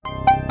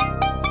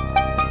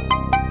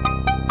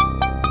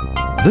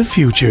The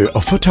future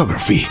of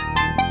photography.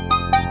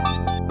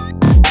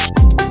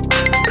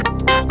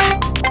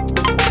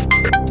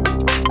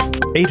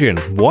 Adrian,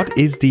 what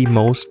is the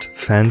most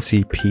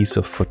fancy piece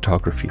of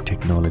photography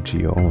technology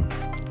you own?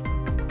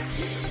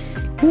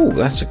 Oh,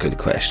 that's a good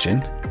question.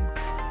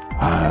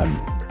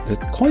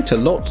 There's quite a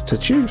lot to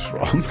choose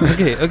from.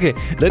 Okay.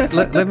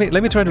 Let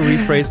me try to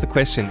rephrase the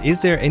question.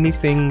 Is there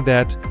anything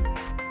that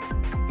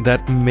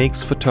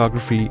makes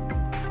photography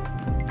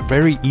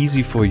very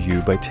easy for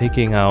you by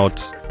taking out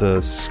the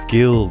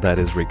skill that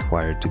is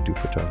required to do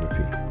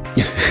photography?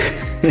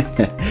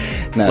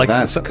 Now, like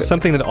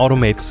something that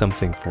automates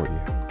something for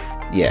you.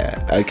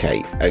 Yeah.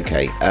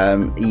 Okay.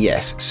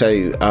 Yes.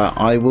 So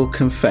I will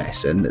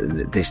confess, and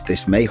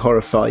this may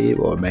horrify you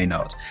or may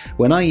not.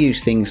 When I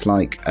use things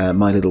like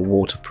my little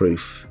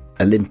waterproof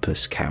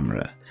Olympus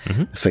camera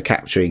for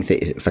capturing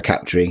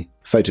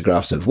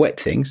photographs of wet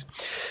things,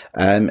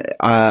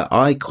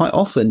 I quite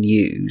often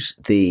use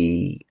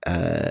the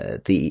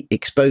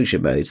exposure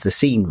modes, the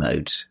scene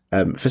modes.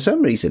 For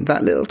some reason,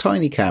 that little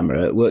tiny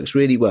camera works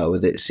really well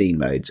with its scene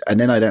modes, and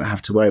then I don't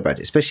have to worry about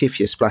it, especially if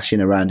you're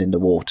splashing around in the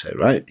water,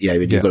 right? Yeah,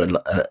 when you've got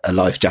a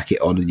life jacket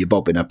on and you're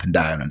bobbing up and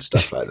down and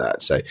stuff like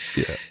that.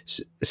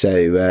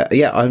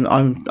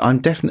 I'm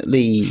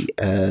definitely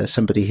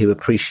somebody who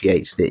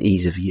appreciates the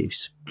ease of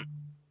use.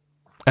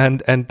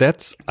 And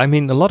that's, I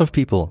mean, a lot of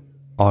people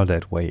are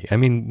that way. I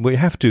mean, we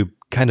have to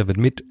kind of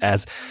admit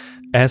as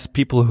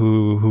people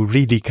who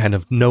really kind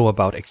of know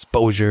about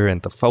exposure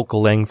and the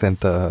focal length and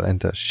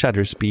the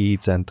shutter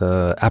speeds and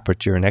the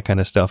aperture and that kind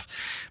of stuff,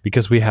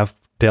 because we have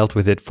dealt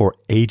with it for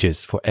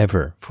ages,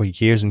 forever, for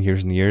years and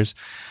years and years.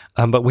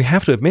 But we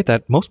have to admit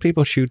that most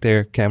people shoot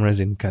their cameras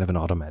in kind of an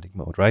automatic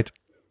mode, right?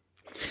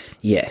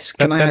 Yes.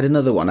 Can I add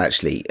another one,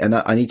 actually? And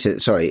I need to,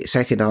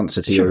 second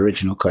answer to your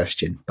original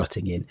question,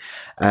 butting in.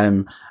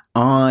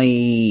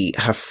 I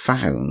have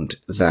found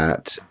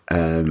that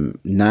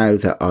now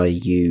that I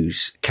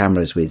use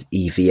cameras with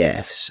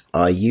EVFs,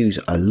 I use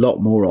a lot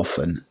more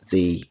often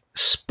the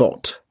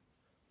spot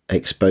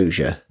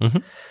exposure.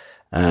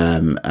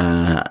 And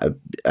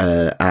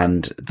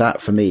that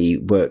for me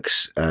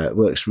works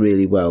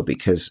really well,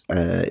 because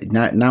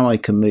now I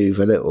can move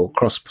a little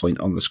cross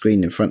point on the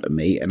screen in front of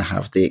me and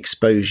have the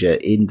exposure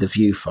in the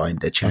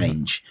viewfinder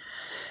change.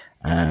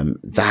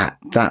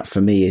 That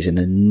for me is an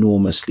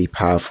enormously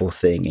powerful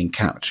thing in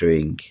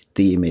capturing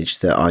the image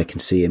that I can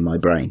see in my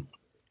brain.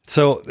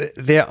 So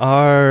there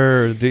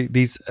are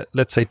these,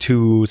 let's say,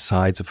 two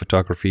sides of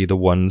photography: the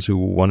ones who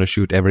want to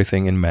shoot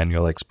everything in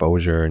manual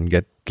exposure and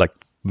get like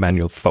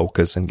manual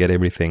focus and get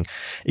everything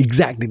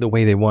exactly the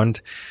way they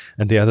want,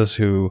 and the others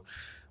who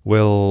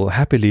will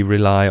happily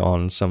rely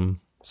on some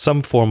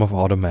form of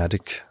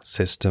automatic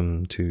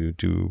system to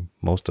do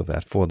most of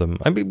that for them.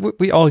 I mean,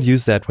 we all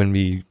use that when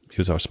we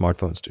use our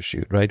smartphones to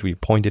shoot, right? We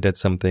point it at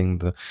something,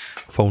 the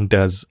phone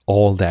does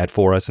all that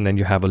for us, and then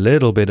you have a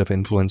little bit of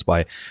influence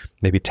by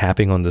maybe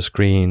tapping on the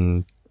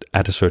screen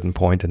at a certain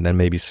point and then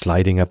maybe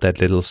sliding up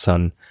that little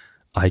sun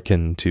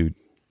icon to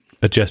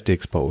adjust the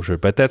exposure,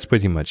 but that's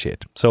pretty much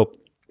it. So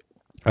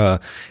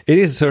it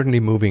is certainly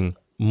moving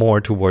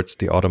more towards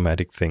the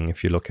automatic thing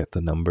if you look at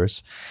the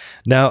numbers.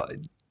 Now,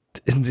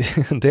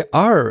 there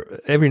are,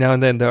 every now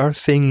and then, there are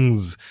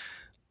things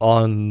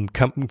come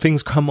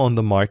on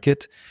the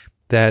market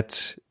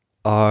that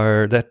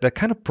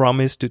kind of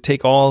promise to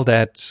take all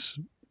that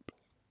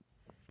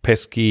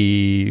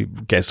pesky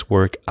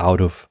guesswork out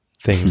of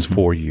things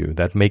for you,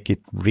 that make it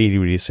really,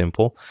 really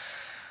simple.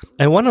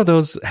 And one of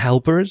those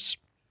helpers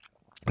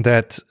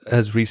that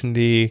has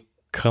recently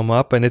come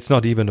up, and it's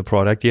not even a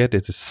product yet,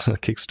 it's a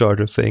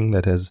Kickstarter thing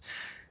that has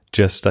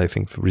just, I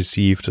think,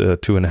 received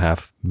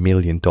 $2.5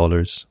 million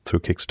through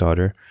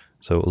Kickstarter.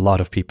 So a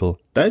lot of people,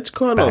 that's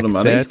quite a lot of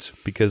money, that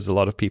because a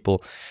lot of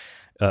people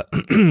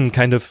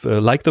kind of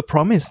like the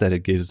promise that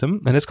it gives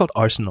them, and it's called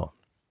Arsenal.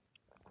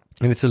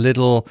 And it's a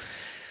little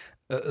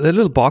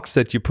box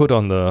that you put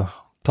on the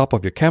top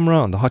of your camera,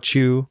 on the hot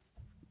shoe,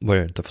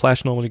 where the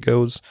flash normally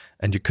goes,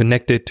 and you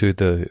connect it to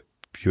the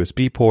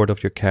USB port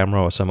of your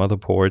camera or some other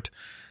port,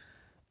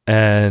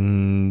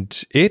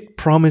 and it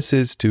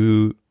promises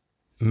to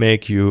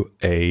make you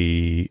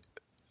a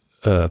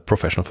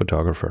professional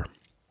photographer,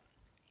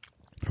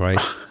 right?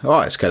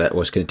 Oh, it's going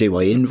to do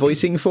my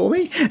invoicing for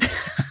me.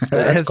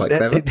 That's quite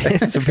clever.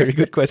 It's a very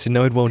good question.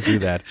 No, it won't do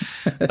that.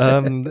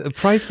 The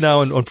price now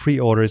on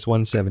pre-order is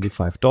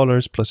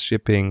 $175 plus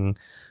shipping.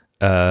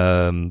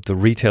 The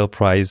retail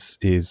price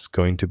is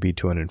going to be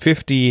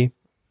 $250,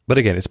 but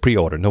again, it's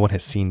pre-order. No one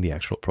has seen the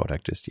actual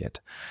product just yet.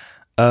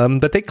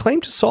 But they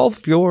claim to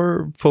solve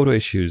your photo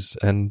issues,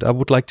 and I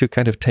would like to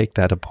kind of take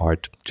that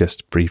apart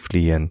just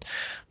briefly and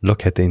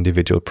look at the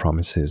individual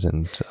promises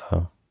and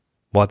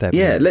what that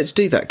means. Yeah, let's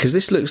do that, because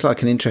this looks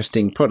like an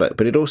interesting product,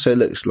 but it also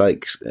looks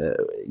like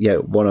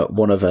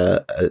one of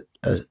a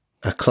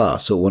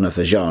class or one of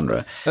a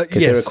genre,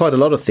 because there are quite a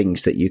lot of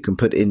things that you can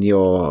put in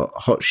your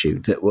hot shoe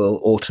that will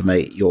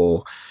automate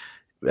your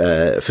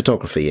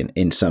photography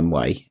in some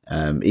way,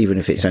 even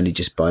if it's only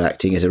just by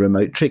acting as a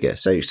remote trigger.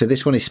 So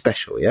this one is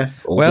special, yeah?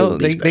 Or well,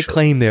 they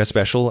claim they're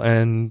special,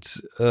 and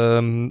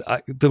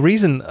the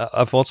reason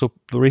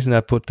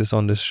I put this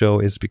on this show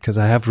is because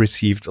I have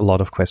received a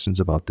lot of questions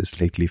about this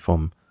lately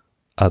from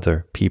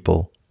other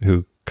people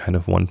who kind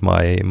of want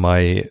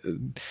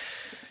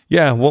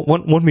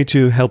want me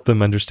to help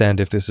them understand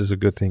if this is a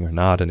good thing or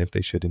not, and if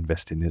they should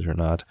invest in it or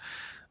not.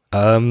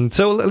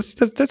 So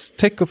let's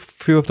take a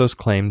few of those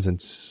claims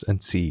and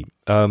see.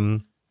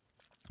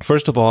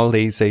 First of all,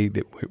 they say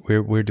that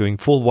we're doing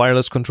full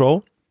wireless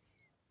control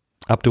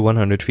up to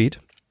 100 feet,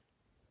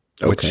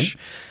 which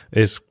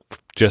is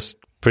just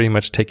pretty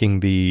much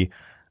taking the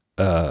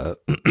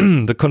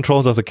the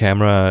controls of the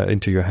camera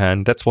into your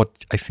hand. That's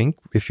what I think.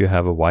 If you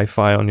have a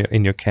Wi-Fi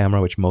in your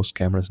camera, which most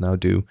cameras now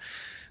do,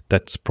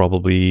 that's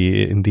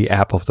probably in the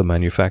app of the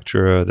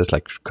manufacturer. That's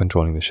like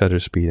controlling the shutter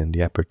speed and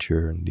the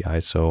aperture and the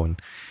ISO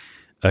and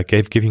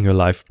giving you a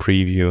live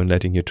preview and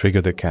letting you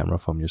trigger the camera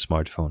from your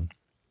smartphone.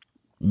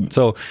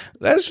 So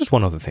that's just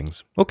one of the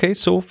things. Okay,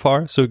 so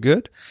far so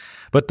good.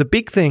 But the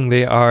big thing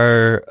they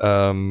are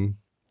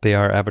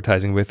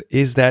advertising with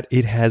is that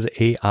it has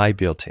AI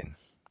built in.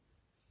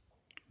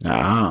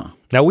 Ah.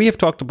 Now we have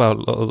talked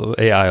about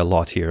AI a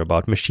lot here,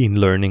 about machine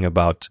learning,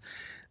 about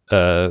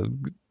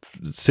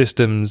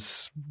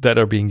systems that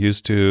are being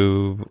used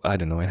to, I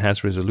don't know,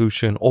 enhance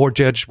resolution or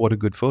judge what a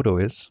good photo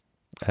is.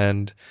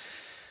 And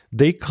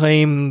they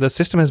claim the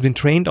system has been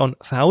trained on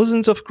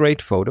thousands of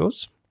great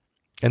photos,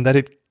 and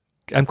that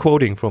I'm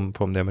quoting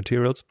from their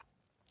materials,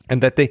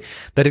 and that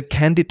it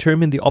can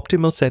determine the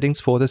optimal settings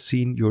for the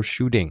scene you're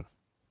shooting.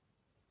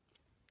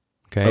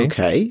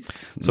 Okay.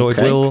 So it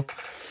will,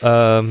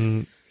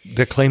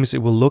 their claim is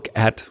it will look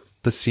at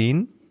the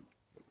scene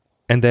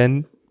and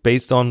then,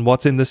 based on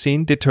what's in the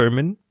scene,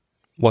 determine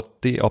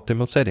what the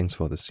optimal settings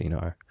for the scene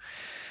are.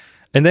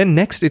 And then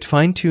next, it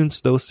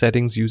fine-tunes those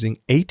settings using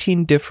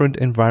 18 different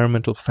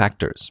environmental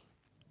factors.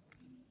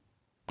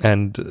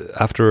 And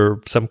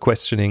after some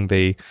questioning,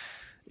 they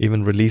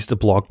even released a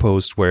blog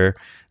post where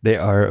they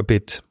are a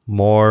bit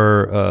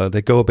more,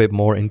 they go a bit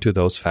more into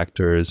those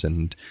factors,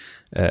 and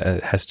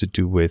it has to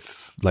do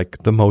with like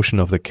the motion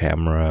of the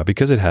camera,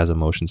 because it has a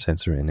motion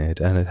sensor in it,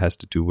 and it has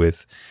to do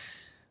with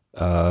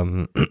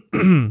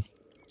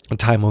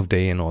time of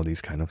day and all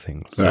these kind of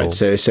things. Right.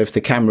 So if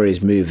the camera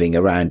is moving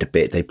around a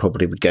bit, they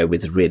probably would go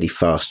with a really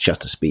fast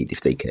shutter speed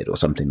if they could, or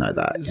something like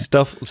that.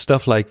 Yeah.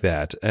 Stuff like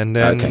that. And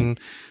then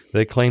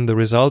they claim the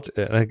result,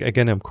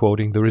 again, I'm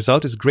quoting, the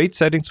result is great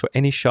settings for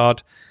any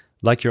shot,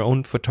 like your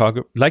own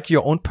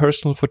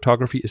personal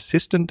photography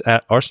assistant.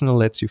 Arsenal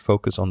lets you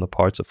focus on the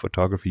parts of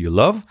photography you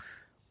love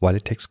while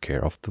it takes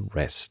care of the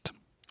rest.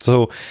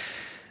 So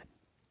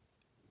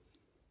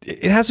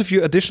it has a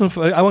few additional,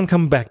 I want to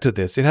come back to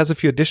this. It has a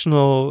few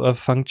additional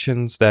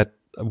functions. That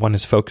one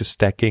is focus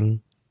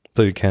stacking.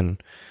 So you can,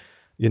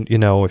 you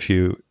know, if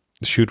you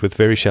shoot with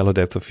very shallow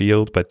depth of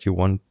field, but you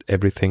want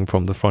everything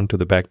from the front to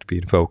the back to be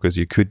in focus,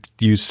 you could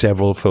use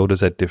several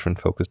photos at different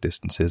focus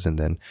distances and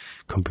then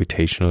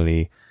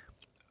computationally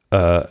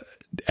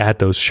add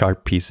those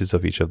sharp pieces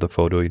of each of the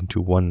photo into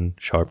one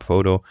sharp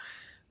photo.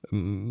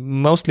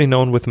 Mostly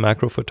known with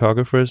macro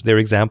photographers. Their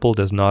example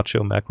does not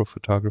show macro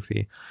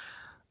photography.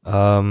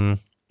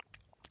 Then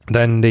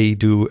they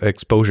do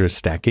exposure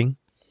stacking,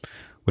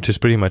 which is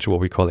pretty much what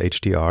we call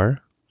HDR,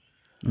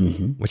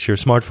 which your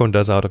smartphone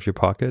does out of your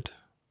pocket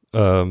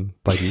by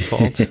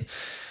default.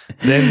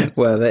 Then,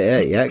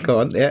 go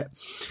on, yeah.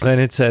 Then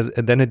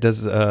it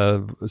does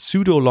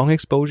pseudo long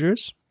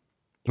exposures,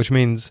 which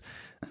means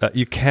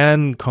you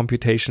can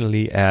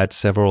computationally add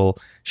several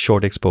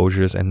short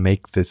exposures and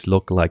make this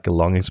look like a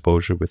long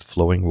exposure with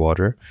flowing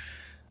water.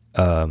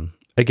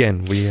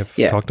 Again, we have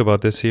talked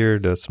about this here.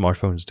 The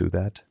smartphones do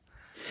that.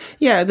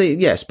 Yeah,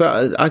 yes,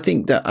 but I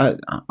think that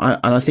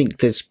I think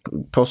there's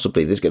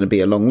going to be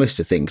a long list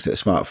of things that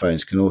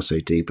smartphones can also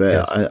do. But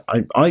yes.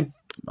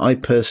 I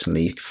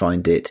personally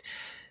find it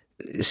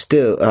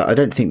still. I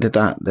don't think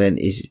that then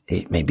is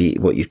maybe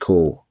what you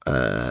call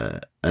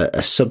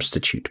a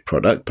substitute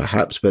product,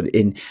 perhaps. But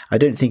I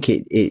don't think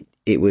it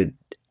would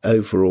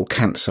overall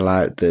cancel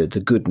out the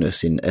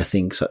goodness in a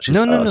thing such as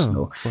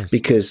Arsenal,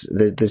 because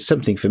there's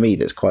something for me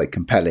that's quite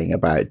compelling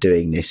about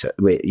doing this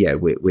with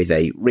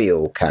a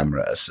real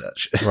camera as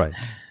such.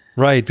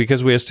 Right,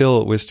 because we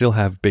still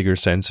have bigger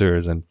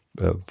sensors and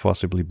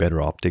possibly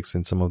better optics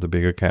in some of the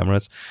bigger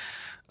cameras.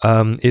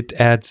 It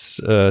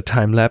adds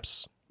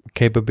time-lapse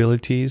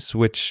capabilities,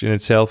 which in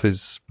itself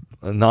is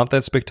not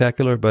that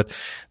spectacular, but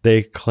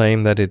they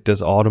claim that it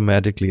does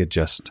automatically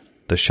adjust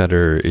the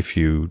shutter if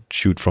you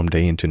shoot from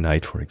day into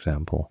night, for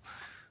example,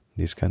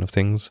 these kind of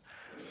things.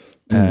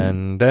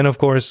 And then, of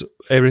course,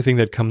 everything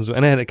that comes,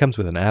 and it comes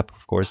with an app,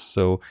 of course.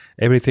 So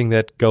everything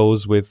that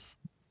goes with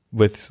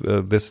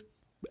this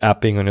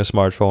app being on your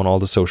smartphone, all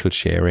the social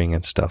sharing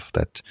and stuff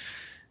that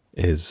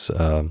is,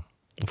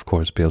 of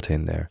course, built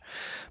in there.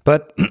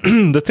 But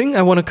the thing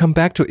I want to come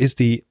back to is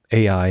the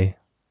AI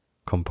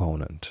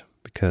component,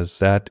 because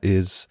that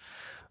is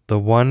the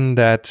one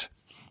that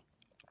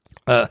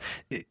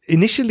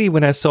Initially,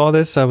 when I saw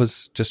this, I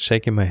was just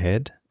shaking my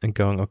head and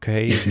going,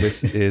 okay,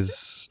 this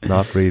is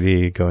not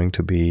really going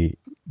to be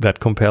that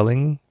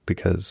compelling,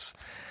 because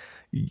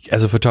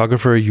as a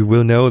photographer, you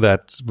will know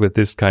that with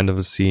this kind of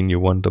a scene, you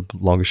want a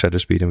longer shutter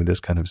speed, and with this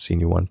kind of scene,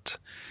 you want,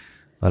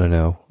 I don't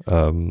know,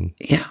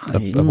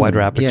 a wider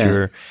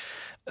aperture.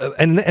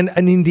 And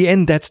in the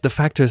end, that's the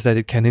factors that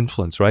it can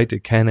influence, right?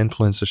 It can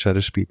influence the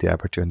shutter speed, the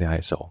aperture, and the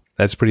ISO.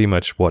 That's pretty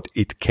much what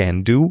it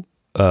can do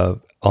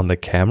on the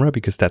camera,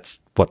 because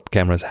that's what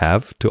cameras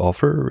have to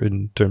offer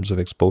in terms of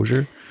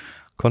exposure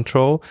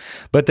control.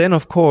 But then,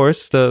 of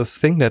course, the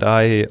thing that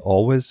I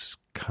always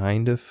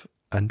kind of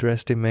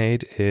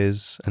underestimate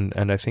is,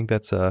 and I think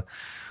that's a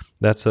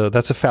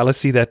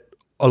fallacy that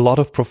a lot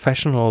of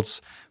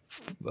professionals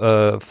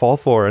fall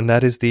for, and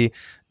that is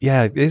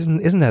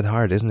isn't that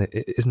hard, isn't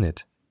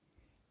it?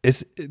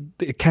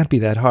 It can't be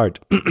that hard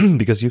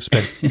because you've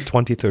spent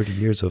 20, 30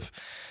 years of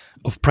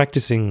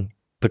practicing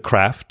the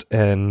craft,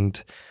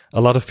 and a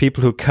lot of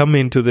people who come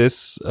into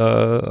this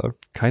are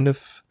kind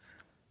of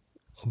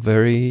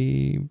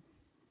very,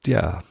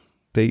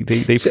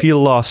 they feel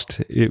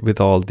lost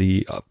with all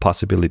the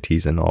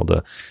possibilities and all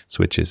the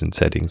switches and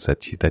settings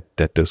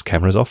that those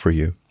cameras offer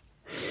you.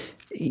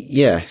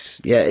 Yes,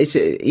 yeah, it's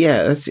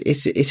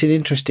an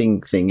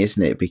interesting thing,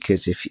 isn't it?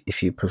 Because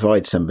if you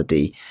provide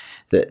somebody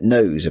that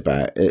knows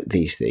about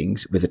these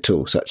things with a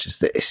tool such as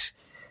this,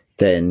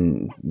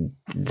 then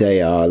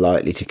they are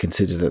likely to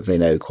consider that they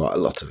know quite a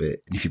lot of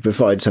it. And if you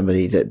provide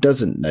somebody that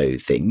doesn't know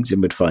things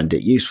and would find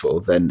it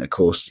useful, then of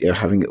course,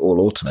 having it all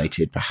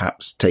automated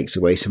perhaps takes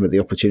away some of the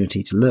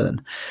opportunity to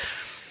learn.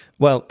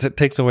 Well, it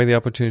takes away the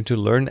opportunity to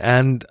learn,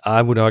 and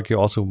I would argue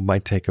also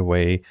might take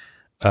away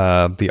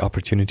the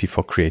opportunity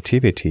for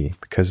creativity,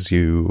 because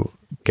you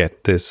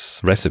get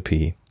this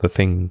recipe. The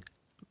thing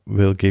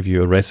will give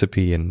you a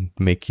recipe and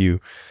make you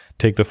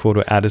take the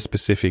photo at a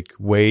specific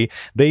way.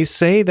 They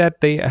say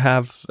that they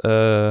have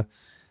the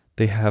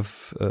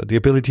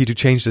ability to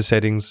change the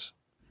settings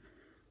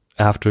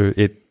after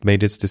it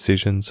made its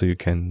decision, so you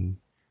can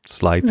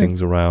slide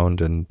things around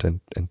and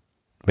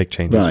make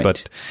changes.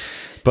 Right.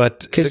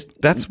 But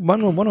that's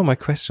one of my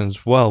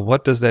questions. Well,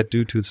 what does that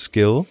do to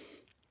skill?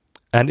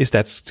 And is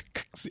that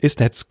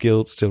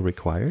skill still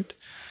required?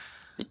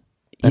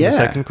 And the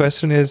second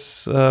question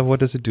is, what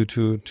does it do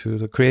to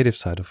the creative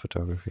side of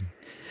photography?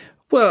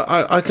 Well,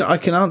 I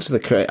can answer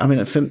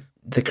from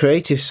the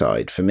creative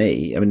side for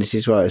me. I mean, this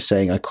is why I was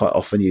saying I quite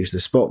often use the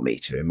spot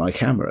meter in my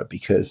camera,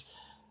 because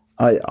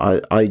and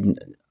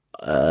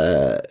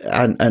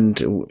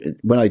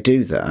when I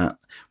do that,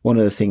 one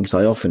of the things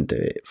I often do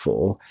it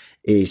for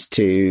is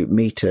to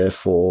meter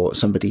for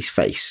somebody's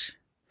face.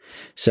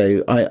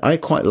 So I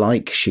quite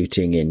like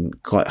shooting in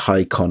quite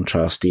high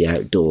contrasty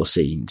outdoor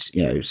scenes,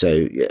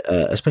 so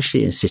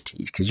especially in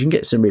cities, because you can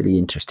get some really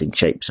interesting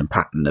shapes and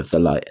pattern of the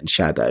light and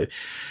shadow.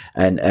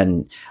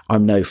 And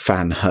I'm no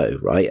fan ho,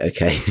 right?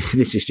 Okay.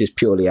 This is just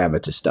purely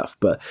amateur stuff,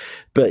 but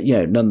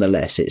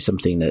nonetheless, it's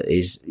something that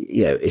is,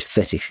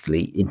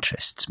 aesthetically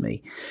interests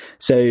me.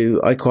 So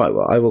I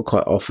will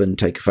quite often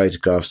take a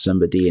photograph of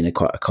somebody in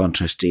quite a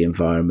contrasty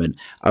environment.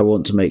 I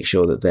want to make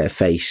sure that their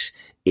face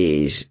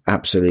is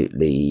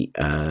absolutely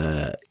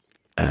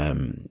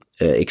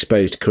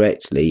exposed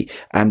correctly,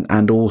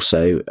 and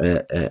also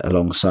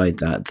alongside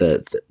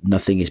that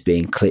nothing is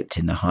being clipped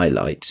in the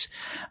highlights.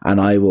 And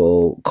I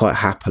will quite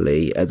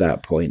happily at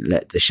that point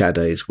let the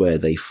shadows where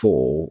they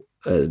fall,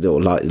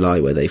 or lie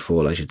where they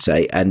fall, I should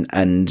say, and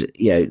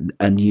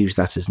use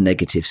that as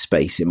negative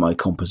space in my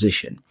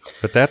composition.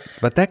 But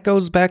that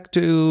goes back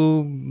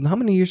to how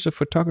many years of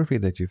photography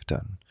that you've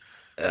done?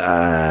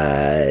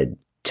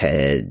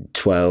 10,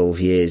 12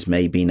 years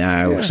maybe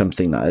now, or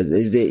something like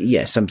that.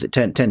 Yeah, something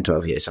 10,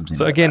 12 years, something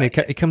so like again,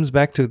 that. it comes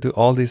back to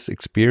all this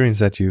experience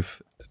that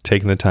you've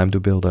taken the time to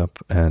build up.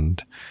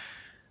 And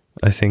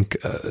I think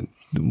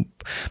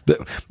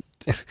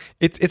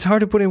it's hard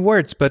to put in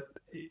words, but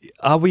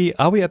are we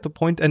at the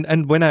point,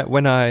 and when I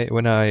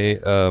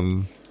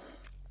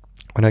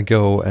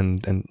go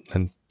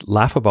and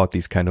laugh about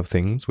these kind of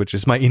things, which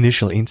is my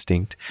initial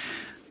instinct,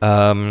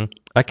 I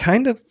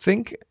kind of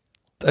think,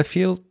 I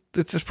feel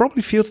it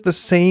probably feels the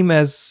same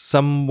as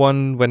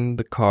someone when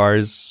the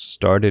cars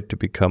started to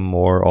become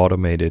more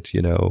automated.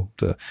 You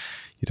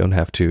don't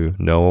have to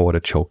know what a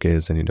choke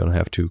is, and you don't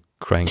have to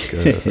crank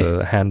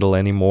a handle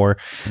anymore.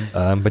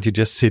 But you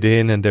just sit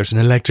in, and there's an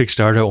electric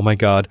starter. Oh my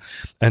God!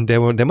 And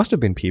there must have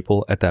been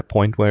people at that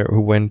point who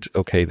went,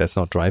 okay, that's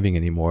not driving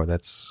anymore.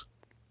 That's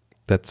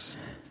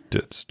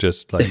it's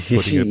just like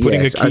putting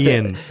a key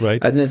in, right?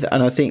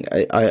 And I think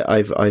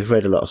I've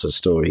read a lot of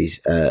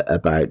stories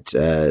about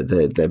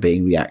there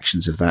being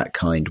reactions of that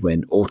kind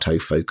when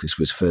autofocus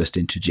was first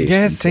introduced.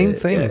 Yeah, same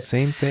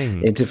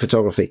thing into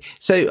photography.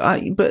 So,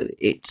 but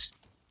it's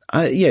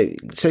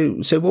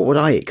so what would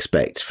I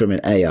expect from an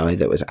AI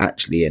that was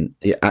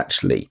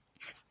actually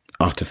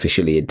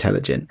artificially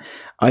intelligent?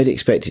 I'd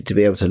expect it to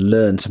be able to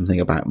learn something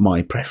about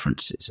my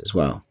preferences as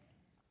well.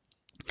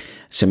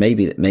 So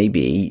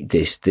maybe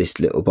this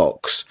little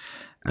box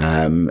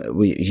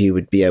you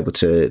would be able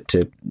to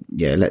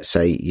let's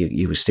say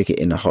you would stick it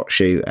in a hot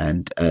shoe,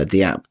 and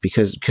the app,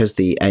 because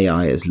the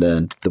AI has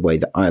learned the way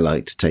that I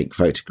like to take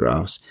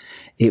photographs,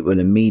 it will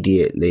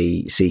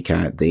immediately seek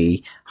out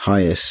the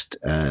highest,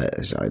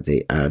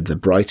 the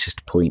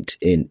brightest point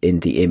in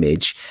the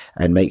image,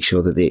 and make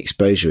sure that the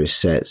exposure is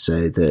set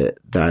so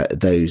that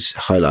those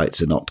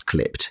highlights are not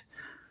clipped.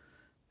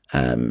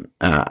 And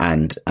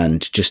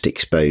just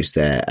exposed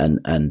there.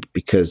 And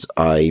because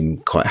I'm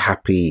quite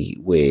happy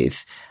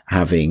with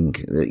having,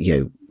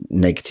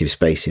 negative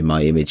space in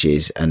my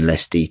images and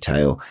less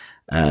detail,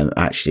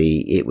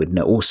 actually it would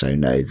also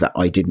know that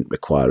I didn't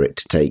require it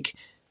to take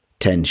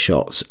 10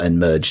 shots and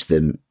merge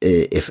them,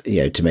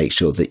 to make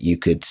sure that you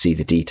could see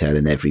the detail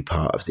in every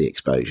part of the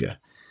exposure.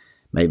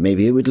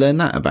 Maybe it would learn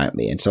that about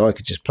me, and so I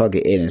could just plug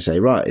it in and say,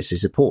 right, this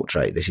is a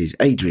portrait. This is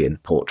Adrian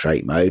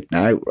portrait mode.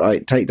 Now,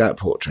 right, take that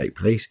portrait,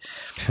 please.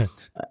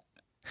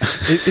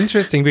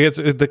 Interesting, because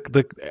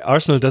the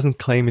Arsenal doesn't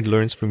claim it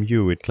learns from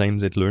you. It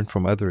claims it learned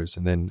from others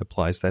and then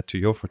applies that to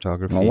your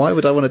photography. Well, why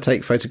would I want to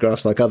take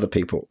photographs like other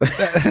people?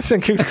 That's a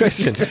good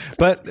question.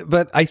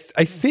 But I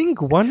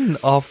think one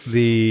of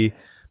the...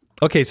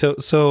 Okay,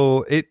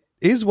 so it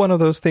is one of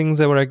those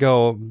things where I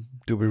go,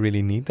 do we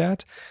really need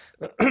that?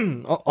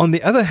 On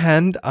the other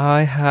hand,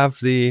 I have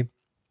the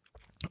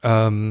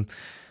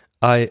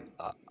I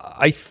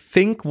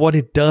think what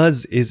it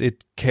does is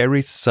it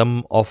carries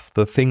some of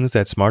the things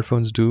that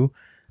smartphones do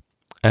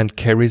and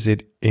carries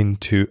it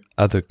into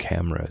other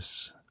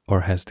cameras,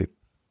 or has the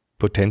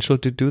potential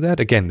to do that.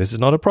 Again, this is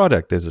not a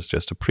product. This is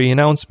just a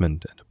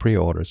pre-announcement and a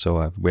pre-order.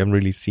 So we haven't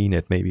really seen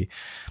it. Maybe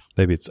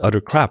it's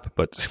utter crap,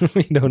 but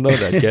we don't know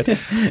that yet.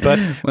 But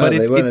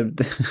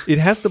it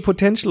has the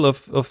potential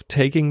of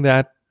taking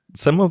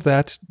some of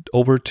that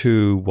over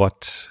to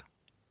what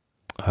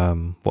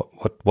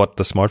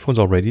the smartphones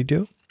already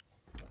do.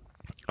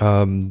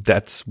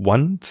 That's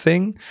one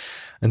thing.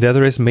 And the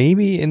other is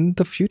maybe in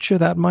the future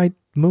that might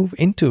move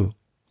into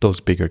those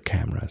bigger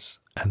cameras,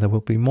 and there will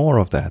be more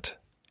of that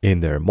in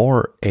there,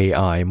 more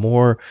AI,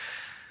 more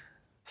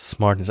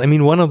smartness. I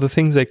mean, one of the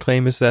things they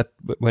claim is that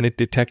when it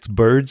detects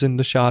birds in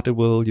the shot, it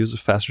will use a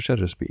faster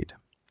shutter speed.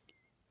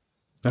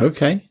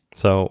 Okay.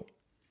 So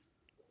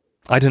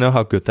I don't know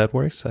how good that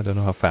works. I don't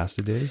know how fast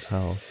it is,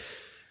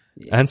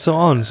 and so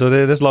on. So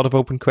there's a lot of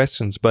open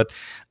questions, but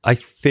I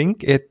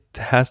think it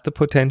has the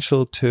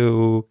potential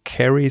to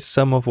carry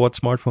some of what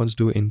smartphones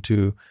do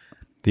into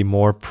the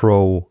more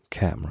pro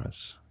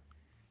cameras.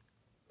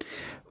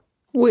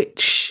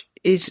 Which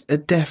is a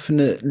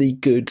definitely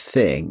good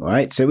thing,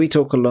 right? So we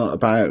talk a lot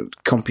about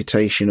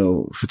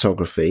computational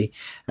photography,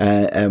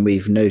 and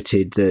we've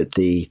noted that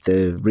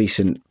the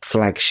recent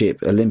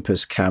flagship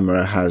Olympus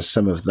camera has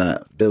some of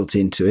that built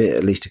into it,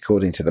 at least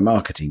according to the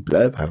marketing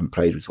blurb. I haven't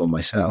played with one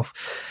myself.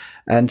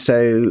 And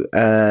so,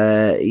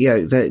 but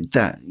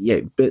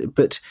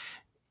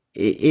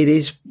it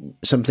is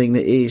something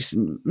that is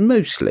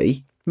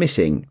mostly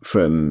missing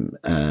from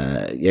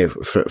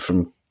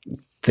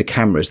the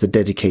cameras, the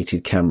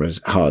dedicated cameras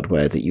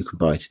hardware that you can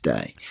buy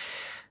today.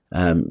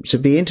 So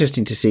it'd be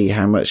interesting to see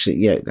how much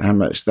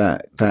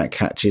that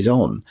catches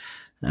on,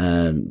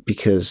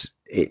 because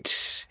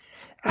it's,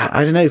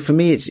 I don't know. For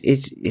me,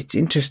 it's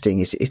interesting.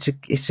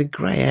 It's a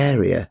grey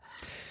area,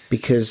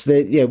 because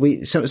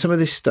some of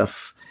this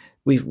stuff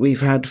we've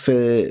had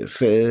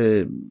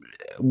for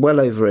well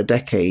over a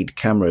decade,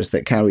 cameras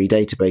that carry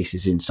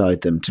databases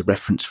inside them to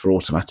reference for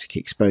automatic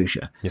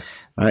exposure. Yes.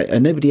 Right.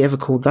 And nobody ever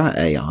called that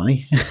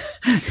AI.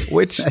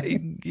 Which,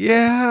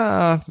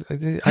 yeah,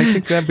 I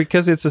think that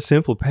because it's a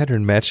simple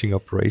pattern matching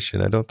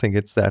operation, I don't think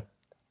it's that.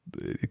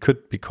 It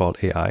could be called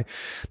AI.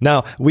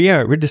 Now,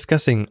 we're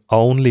discussing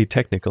only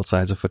technical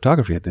sides of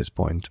photography at this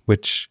point,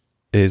 which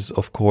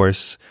of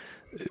course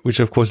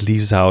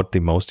leaves out the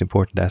most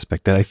important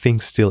aspect that I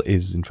think still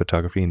is in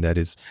photography, and that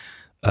is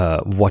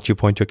what you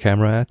point your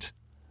camera at,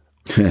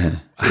 yes.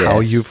 How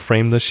you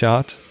frame the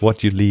shot,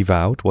 what you leave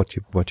out, what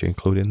you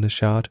include in the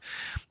shot,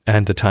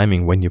 and the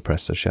timing when you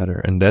press the shutter.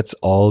 And that's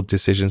all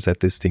decisions that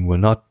this thing will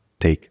not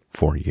take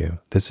for you.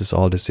 This is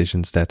all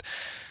decisions that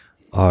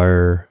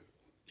are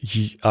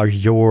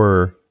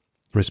your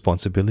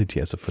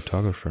responsibility as a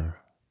photographer.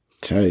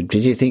 So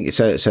did you think,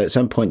 so at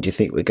some point, do you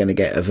think we're going to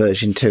get a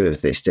version 2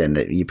 of this, then,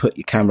 that you put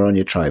your camera on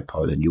your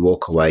tripod and you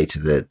walk away to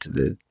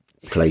the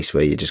place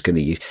where you're just going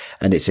to use,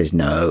 and it says,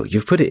 no,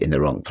 you've put it in the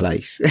wrong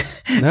place.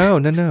 No.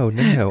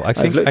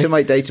 I've looked at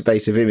my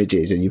database of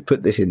images and you've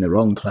put this in the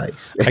wrong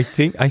place. I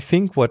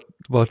think what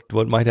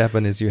might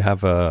happen is you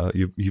have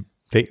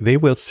they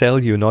will sell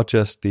you not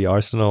just the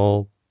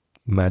Arsenal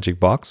Magic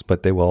Box,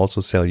 but they will also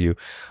sell you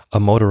a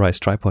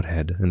motorized tripod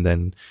head, and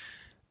then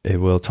it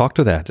will talk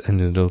to that,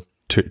 and it'll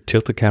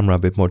tilt the camera a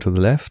bit more to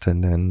the left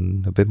and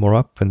then a bit more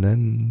up, and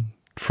then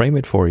frame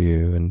it for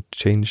you and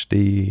change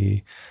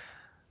the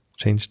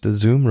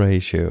zoom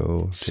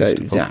ratio. So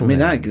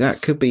that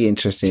could be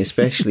interesting,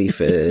 especially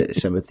for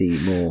some of the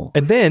more.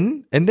 And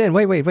then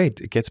wait,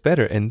 it gets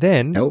better. And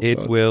then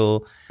it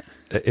will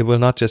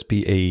not just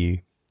be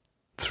a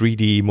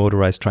 3D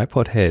motorized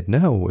tripod head.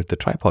 No, the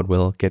tripod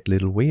will get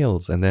little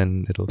wheels, and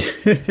then it'll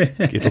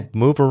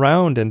move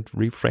around and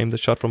reframe the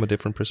shot from a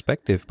different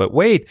perspective. But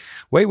wait,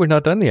 we're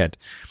not done yet.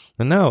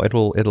 And now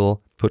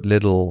it'll put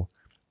little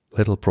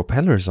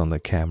propellers on the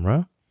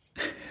camera,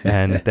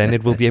 and then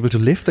it will be able to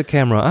lift the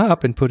camera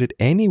up and put it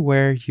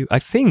anywhere I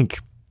think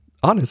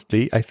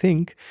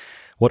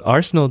what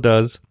Arsenal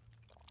does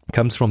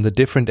comes from the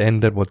different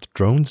end than what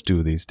drones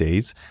do these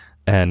days.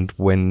 And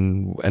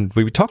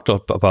we talked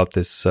about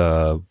this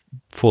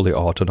fully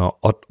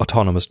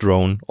autonomous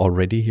drone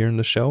already here in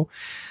the show.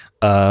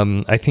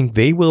 I think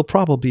they will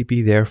probably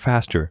be there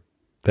faster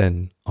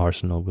than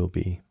Arsenal will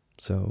be.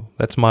 So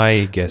that's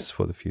my guess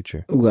for the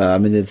future. Well, I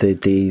mean,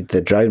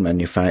 the drone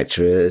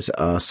manufacturers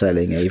are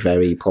selling a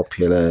very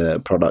popular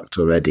product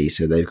already,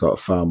 so they've got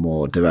far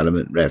more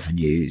development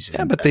revenues.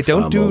 Yeah, but they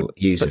don't do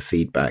user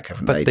feedback,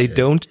 haven't they? But they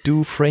don't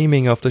do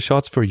framing of the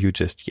shots for you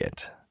just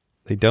yet.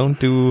 They don't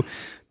do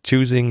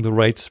choosing the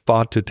right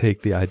spot to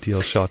take the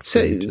ideal shot.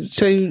 So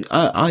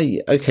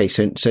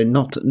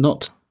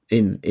not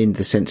in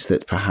the sense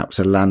that perhaps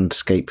a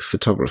landscape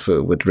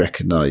photographer would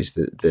recognise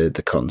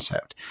the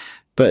concept.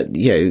 But,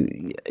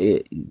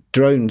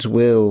 drones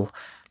will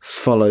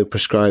follow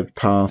prescribed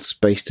paths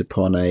based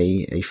upon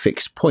a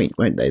fixed point,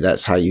 won't they?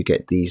 That's how you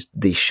get these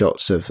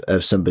shots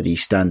of somebody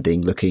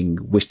standing looking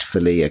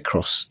wistfully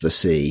across the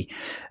sea,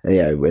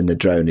 when the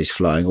drone is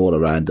flying all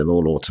around them,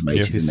 all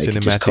automated, and they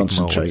can just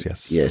concentrate.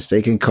 Moments, yes,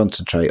 they can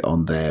concentrate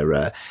on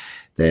their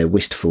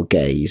wistful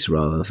gaze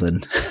rather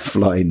than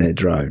flying their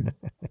drone,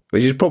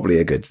 which is probably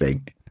a good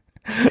thing.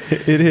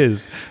 It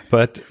is,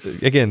 but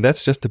again,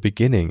 that's just the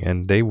beginning,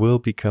 and they will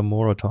become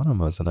more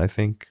autonomous, and I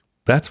think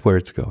that's where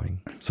it's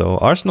going. So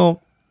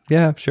Arsenal,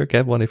 yeah, sure,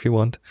 get one if you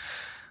want.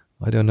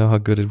 I don't know how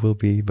good it will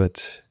be,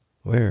 but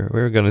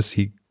we're going to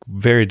see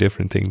very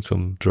different things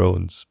from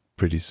drones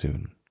pretty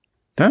soon.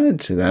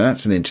 That's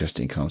an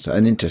interesting concept,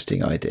 an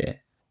interesting idea.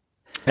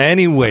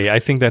 Anyway, I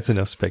think that's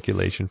enough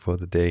speculation for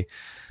the day.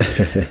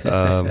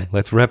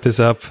 Let's wrap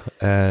this up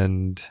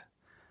and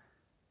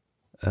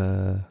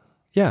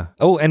yeah.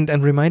 Oh, and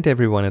remind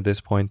everyone at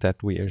this point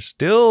that we are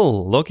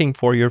still looking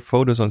for your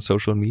photos on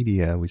social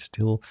media. We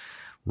still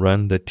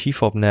run the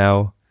TFOP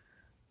Now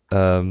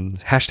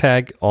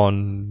hashtag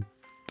on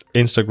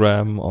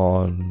Instagram,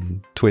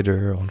 on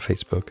Twitter, on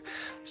Facebook.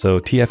 So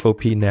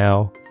TFOP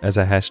Now as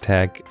a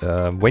hashtag.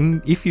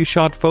 If you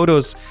shot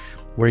photos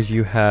where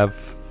you have,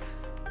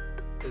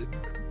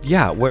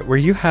 where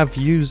you have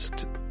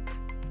used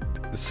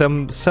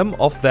some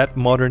of that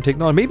modern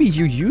technology. Maybe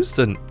you used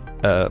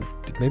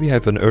maybe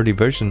have an early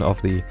version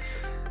of the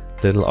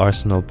little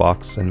Arsenal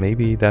box, and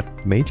maybe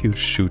that made you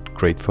shoot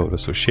great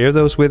photos. So share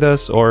those with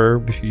us,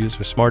 or if you use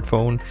your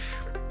smartphone,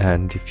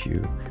 and if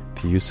you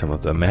use some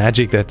of the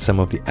magic that some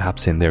of the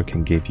apps in there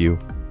can give you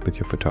with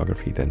your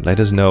photography, then let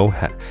us know.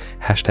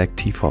 Hashtag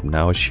TFOP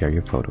Now, share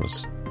your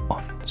photos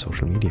on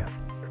social media.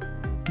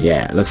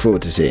 Yeah, look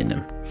forward to seeing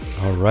them.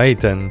 All right,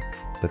 then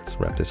let's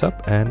wrap this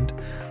up, and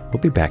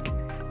we'll be back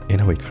in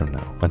a week from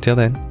now. Until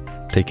then,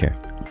 take care.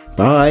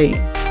 Bye.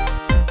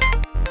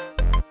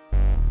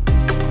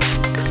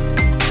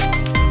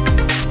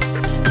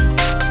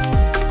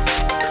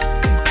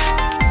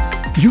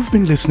 You've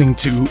been listening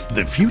to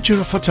The Future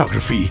of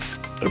Photography,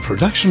 a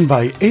production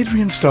by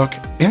Adrian Stock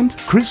and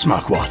Chris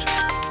Marquardt.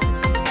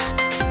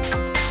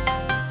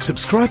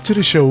 Subscribe to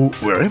the show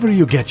wherever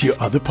you get your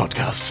other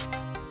podcasts.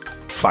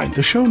 Find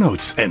the show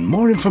notes and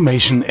more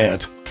information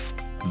at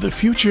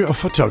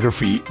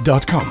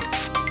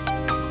thefutureofphotography.com.